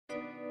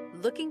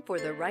Looking for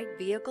the right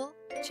vehicle?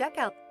 Check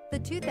out the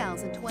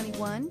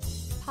 2021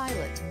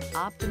 Pilot.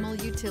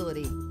 Optimal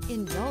utility,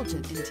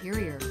 indulgent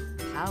interior,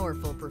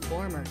 powerful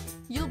performer.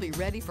 You'll be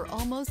ready for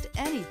almost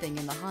anything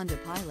in the Honda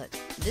Pilot.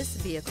 This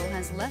vehicle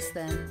has less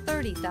than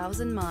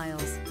 30,000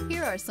 miles.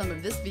 Here are some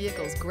of this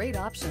vehicle's great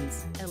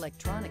options: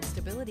 electronic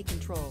stability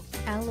control,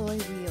 alloy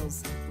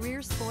wheels,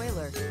 rear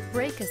spoiler,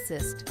 brake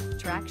assist,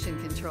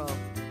 traction control,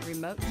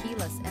 remote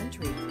keyless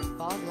entry,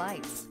 fog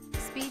lights,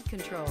 speed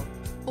control,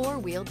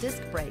 four-wheel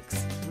disc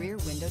brakes, rear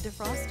window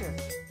defroster.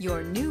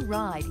 Your new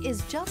ride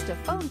is just a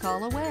phone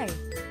call away.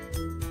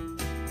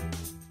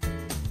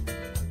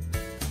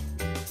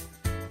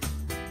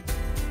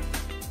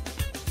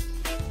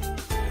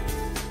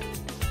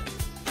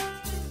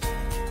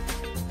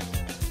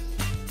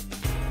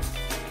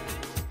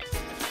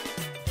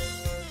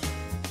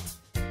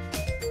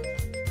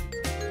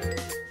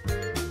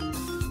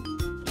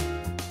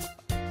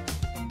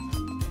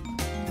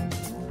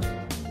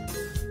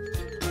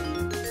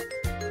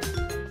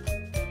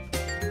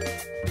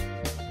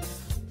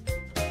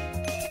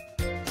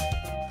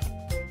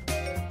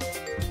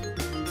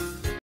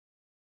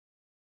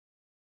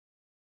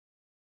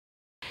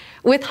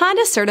 With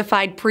Honda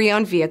certified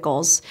pre-owned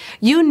vehicles,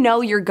 you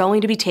know you're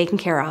going to be taken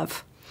care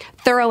of.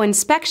 Thorough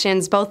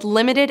inspections, both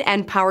limited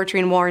and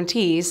powertrain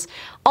warranties,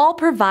 all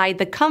provide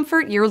the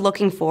comfort you're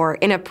looking for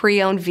in a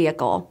pre-owned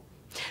vehicle.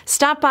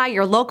 Stop by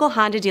your local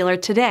Honda dealer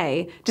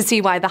today to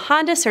see why the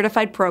Honda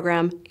certified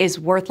program is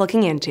worth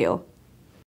looking into.